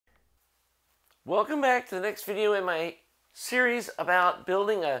Welcome back to the next video in my series about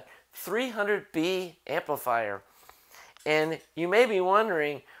building a 300B amplifier. And you may be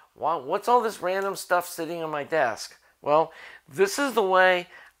wondering, well, what's all this random stuff sitting on my desk? Well, this is the way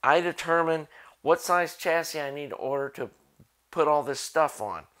I determine what size chassis I need to order to put all this stuff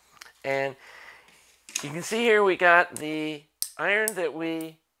on. And you can see here we got the iron that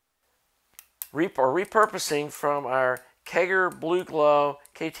we are repurposing from our Kegger Blue Glow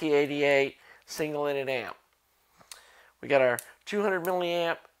KT88 single-ended amp. We got our 200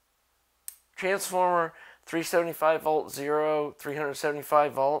 milliamp transformer, 375 volt 0,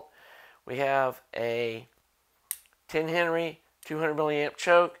 375 volt. We have a 10 Henry 200 milliamp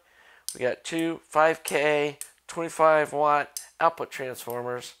choke. We got two 5K 25 watt output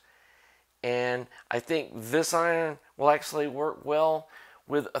transformers, and I think this iron will actually work well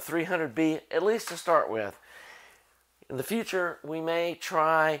with a 300B, at least to start with. In the future, we may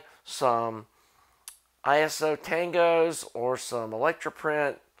try some ISO tangos or some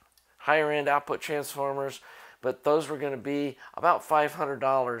Electroprint higher end output transformers, but those were going to be about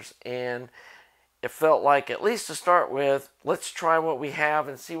 $500, and it felt like, at least to start with, let's try what we have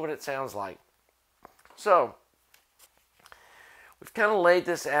and see what it sounds like. So we've kind of laid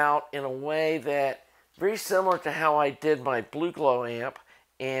this out in a way that very similar to how I did my Blue Glow amp,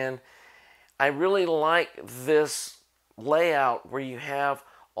 and I really like this layout where you have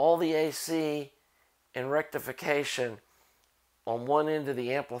all the AC and rectification on one end of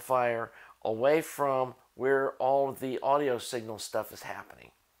the amplifier, away from where all of the audio signal stuff is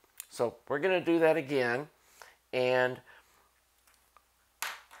happening. So we're going to do that again, and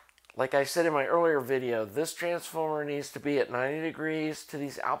like I said in my earlier video, this transformer needs to be at 90 degrees to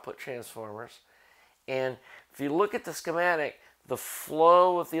these output transformers. And if you look at the schematic, the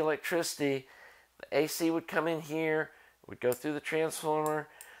flow of the electricity, the AC would come in here, would go through the transformer,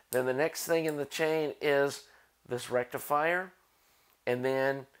 then the next thing in the chain is this rectifier, and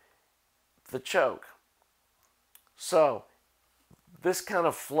then the choke. So this kind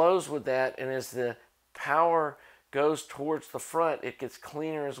of flows with that, and as the power goes towards the front, it gets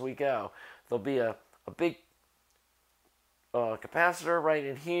cleaner as we go. There'll be a big capacitor right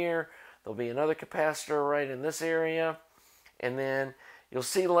in here. There'll be another capacitor right in this area. And then you'll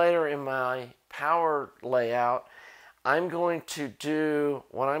see later in my power layout, I'm going to do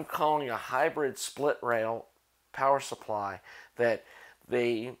what I'm calling a hybrid split rail power supply, that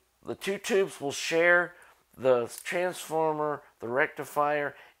the two tubes will share the transformer, the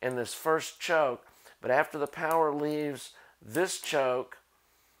rectifier, and this first choke. But after the power leaves this choke,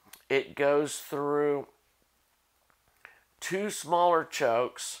 it goes through two smaller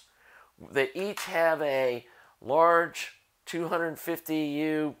chokes that each have a large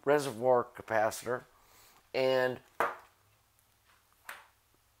 250U reservoir capacitor, and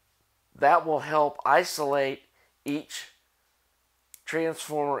that will help isolate each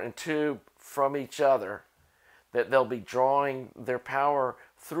transformer and tube from each other, that they'll be drawing their power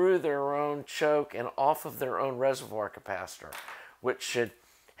through their own choke and off of their own reservoir capacitor, which should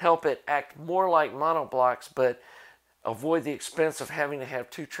help it act more like monoblocks, but avoid the expense of having to have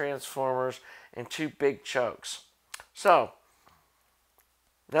two transformers and two big chokes. So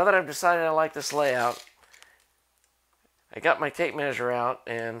now that I've decided I like this layout, I got my tape measure out,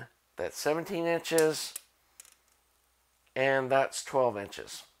 and that's 17 inches and that's 12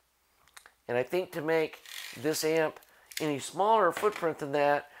 inches. And I think to make this amp any smaller footprint than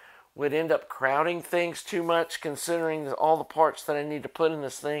that would end up crowding things too much, considering all the parts that I need to put in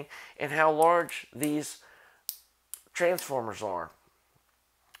this thing and how large these transformers are.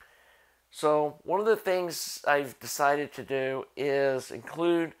 So one of the things I've decided to do is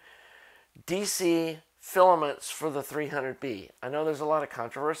include DC filaments for the 300B. I know there's a lot of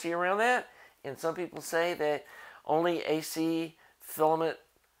controversy around that, and some people say that only AC filament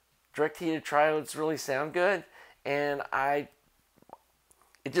direct heated triodes really sound good, and it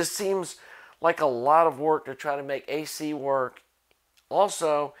just seems like a lot of work to try to make AC work.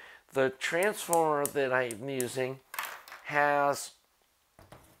 Also, the transformer that I'm using it's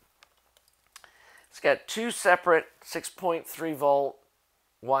got two separate 6.3 volt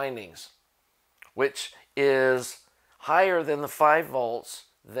windings, which is higher than the 5 volts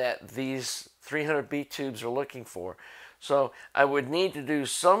that these 300B tubes are looking for. So I would need to do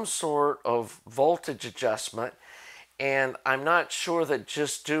some sort of voltage adjustment, and I'm not sure that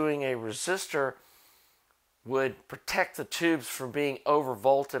just doing a resistor would protect the tubes from being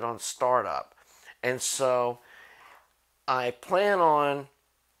overvolted on startup. And so I plan on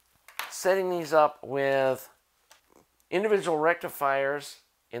setting these up with individual rectifiers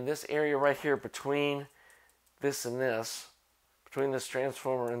in this area right here between this and this, between this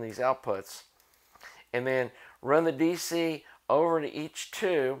transformer and these outputs, and then run the DC over to each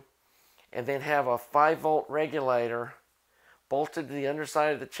tube, and then have a 5-volt regulator bolted to the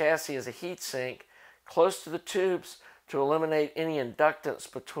underside of the chassis as a heat sink close to the tubes to eliminate any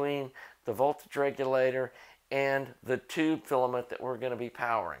inductance between the voltage regulator and the tube filament that we're going to be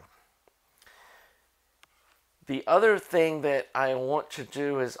powering. The other thing that I want to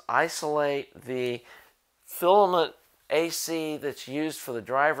do is isolate the filament AC that's used for the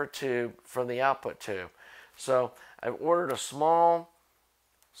driver tube from the output tube. So I've ordered a small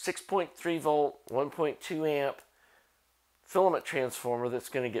 6.3 volt, 1.2 amp filament transformer that's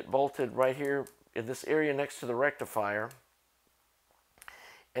going to get bolted right here in this area next to the rectifier.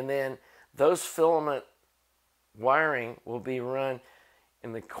 And then those filament wiring will be run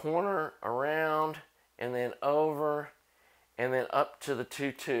in the corner, around, and then over, and then up to the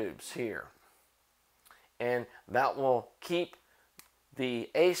 2 tubes here. And that will keep the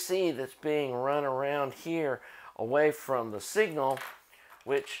AC that's being run around here away from the signal,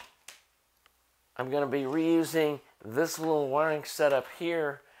 which I'm going to be reusing this little wiring setup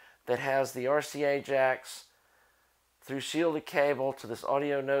here that has the RCA jacks through shielded cable to this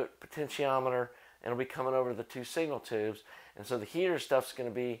audio note potentiometer, and it'll be coming over the 2 signal tubes. And so the heater stuff's going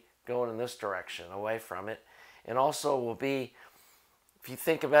to be going in this direction away from it. And also will be, if you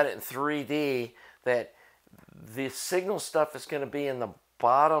think about it in 3D, that the signal stuff is going to be in the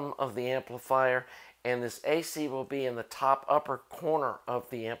bottom of the amplifier, and this AC will be in the top upper corner of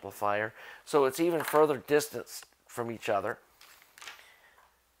the amplifier, so it's even further distanced from each other.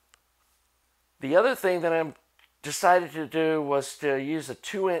 The other thing that I decided to do was to use a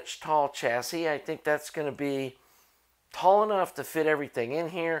 2-inch tall chassis. I think that's going to be tall enough to fit everything in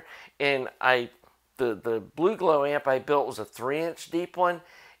here. And the Blue Glow amp I built was a 3-inch deep one,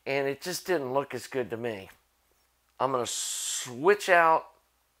 and it just didn't look as good to me. I'm going to switch out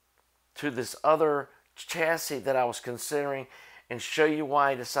to this other chassis that I was considering and show you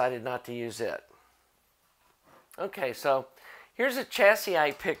why I decided not to use it. Okay, so here's a chassis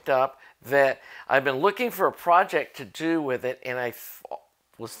I picked up that I've been looking for a project to do with it, and I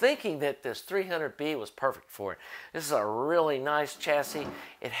was thinking that this 300B was perfect for it. This is a really nice chassis.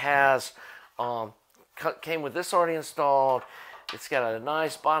 It has came with this already installed. It's got a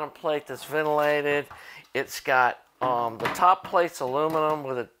nice bottom plate that's ventilated. It's got the top plate's aluminum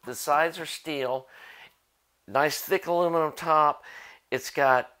with the sides are steel. Nice thick aluminum top.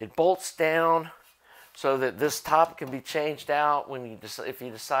 It bolts down so that this top can be changed out when if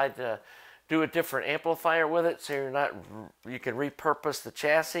you decide to do a different amplifier with it, so you can repurpose the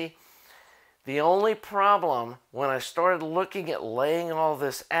chassis. The only problem when I started looking at laying all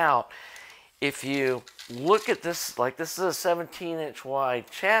this out, if you look at this, like this is a 17-inch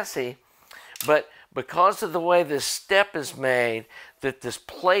wide chassis, but because of the way this step is made that this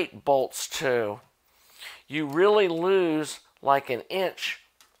plate bolts to, you really lose like an inch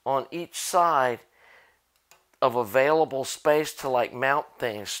on each side of available space to like mount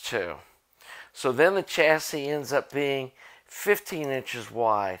things to. So then the chassis ends up being 15 inches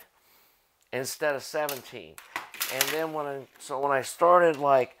wide instead of 17. And then when I started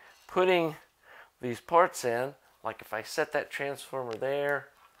like putting these parts in, like if I set that transformer there,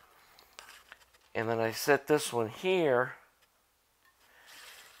 and then I set this one here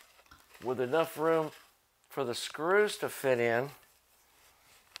with enough room for the screws to fit in,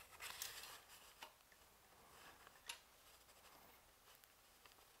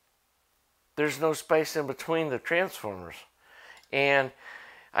 there's no space in between the transformers. And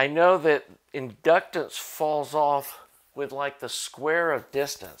I know that inductance falls off with like the square of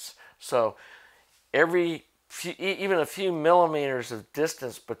distance. So even a few millimeters of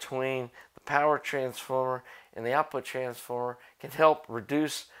distance between the power transformer and the output transformer can help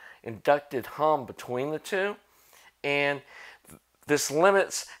reduce inducted hum between the two. And this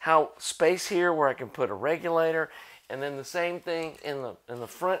limits how space here where I can put a regulator, and then the same thing in the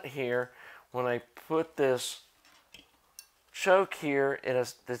front here. When I put this choke here,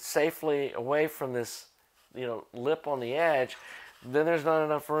 it's safely away from this, lip on the edge, then there's not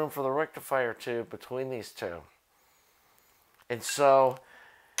enough room for the rectifier tube between these two. And so,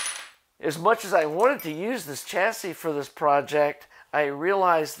 as much as I wanted to use this chassis for this project, I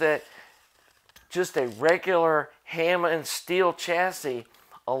realized that just a regular Hammond steel chassis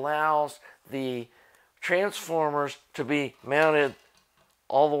allows the transformers to be mounted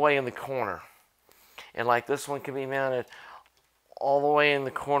all the way in the corner. And like this one can be mounted all the way in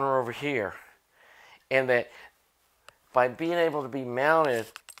the corner over here. And that by being able to be mounted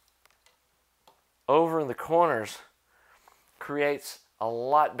over in the corners creates a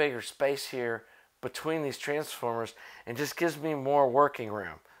lot bigger space here between these transformers and just gives me more working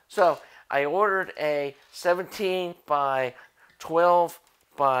room. So I ordered a 17 by 12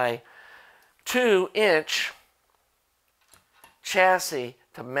 by 2-inch chassis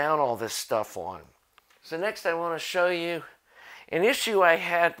to mount all this stuff on. So next I want to show you an issue I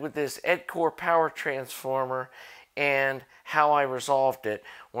had with this EdCore power transformer and how I resolved it.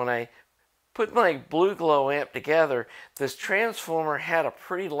 When I put my Blue Glow amp together, this transformer had a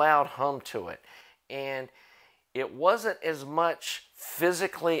pretty loud hum to it, and it wasn't as much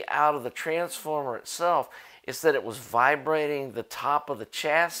physically out of the transformer itself, it's that it was vibrating the top of the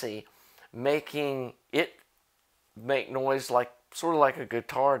chassis, making it make noise like sort of like a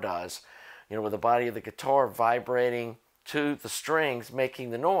guitar does, you know, with the body of the guitar vibrating to the strings,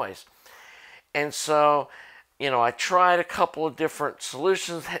 making the noise. And so, you know, I tried a couple of different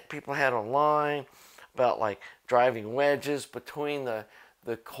solutions that people had online about like driving wedges between the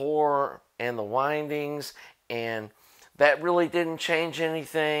core and the windings, and that really didn't change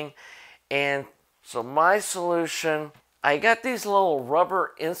anything. And so my solution, I got these little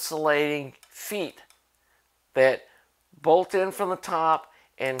rubber insulating feet that bolt in from the top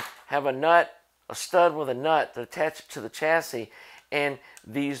and have a nut, a stud with a nut to attach it to the chassis, and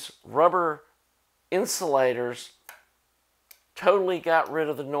these rubber insulators totally got rid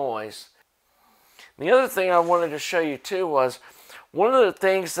of the noise. The other thing I wanted to show you too was one of the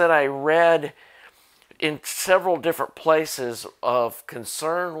things that I read in several different places of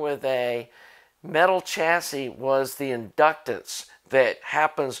concern with a metal chassis was the inductance that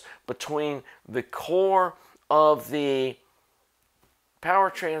happens between the core of the power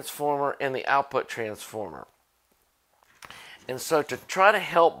transformer and the output transformer. And so to try to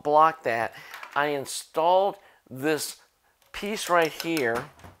help block that, I installed this piece right here,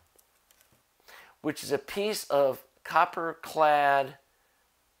 which is a piece of copper clad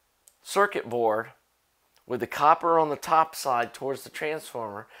circuit board with the copper on the top side towards the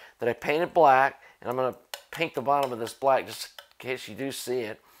transformer that I painted black, and I'm going to paint the bottom of this black just in case you do see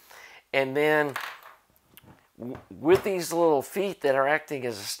it. And then with these little feet that are acting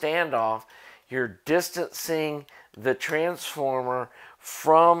as a standoff, you're distancing the transformer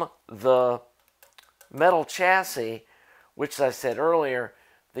from the metal chassis, which, as I said earlier,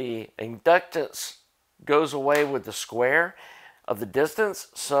 the inductance goes away with the square of the distance.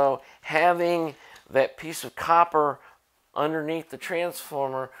 So having that piece of copper underneath the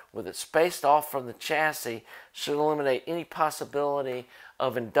transformer with it spaced off from the chassis should eliminate any possibility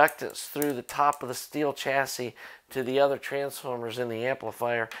of inductance through the top of the steel chassis to the other transformers in the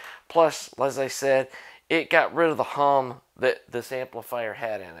amplifier. Plus, as I said, it got rid of the hum that this amplifier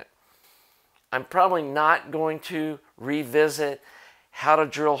had in it. I'm probably not going to revisit how to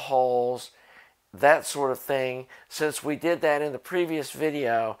drill holes, that sort of thing, since we did that in the previous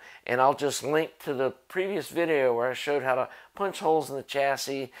video, and I'll just link to the previous video where I showed how to punch holes in the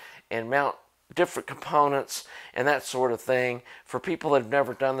chassis and mount different components and that sort of thing for people that have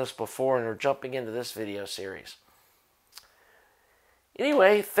never done this before and are jumping into this video series.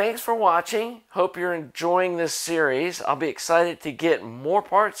 Anyway, thanks for watching. Hope you're enjoying this series. I'll be excited to get more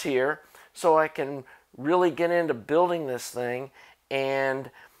parts here so I can really get into building this thing,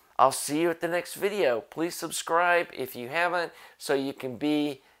 and I'll see you at the next video. Please subscribe if you haven't so you can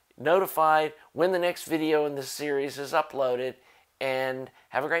be notified when the next video in this series is uploaded, and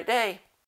have a great day.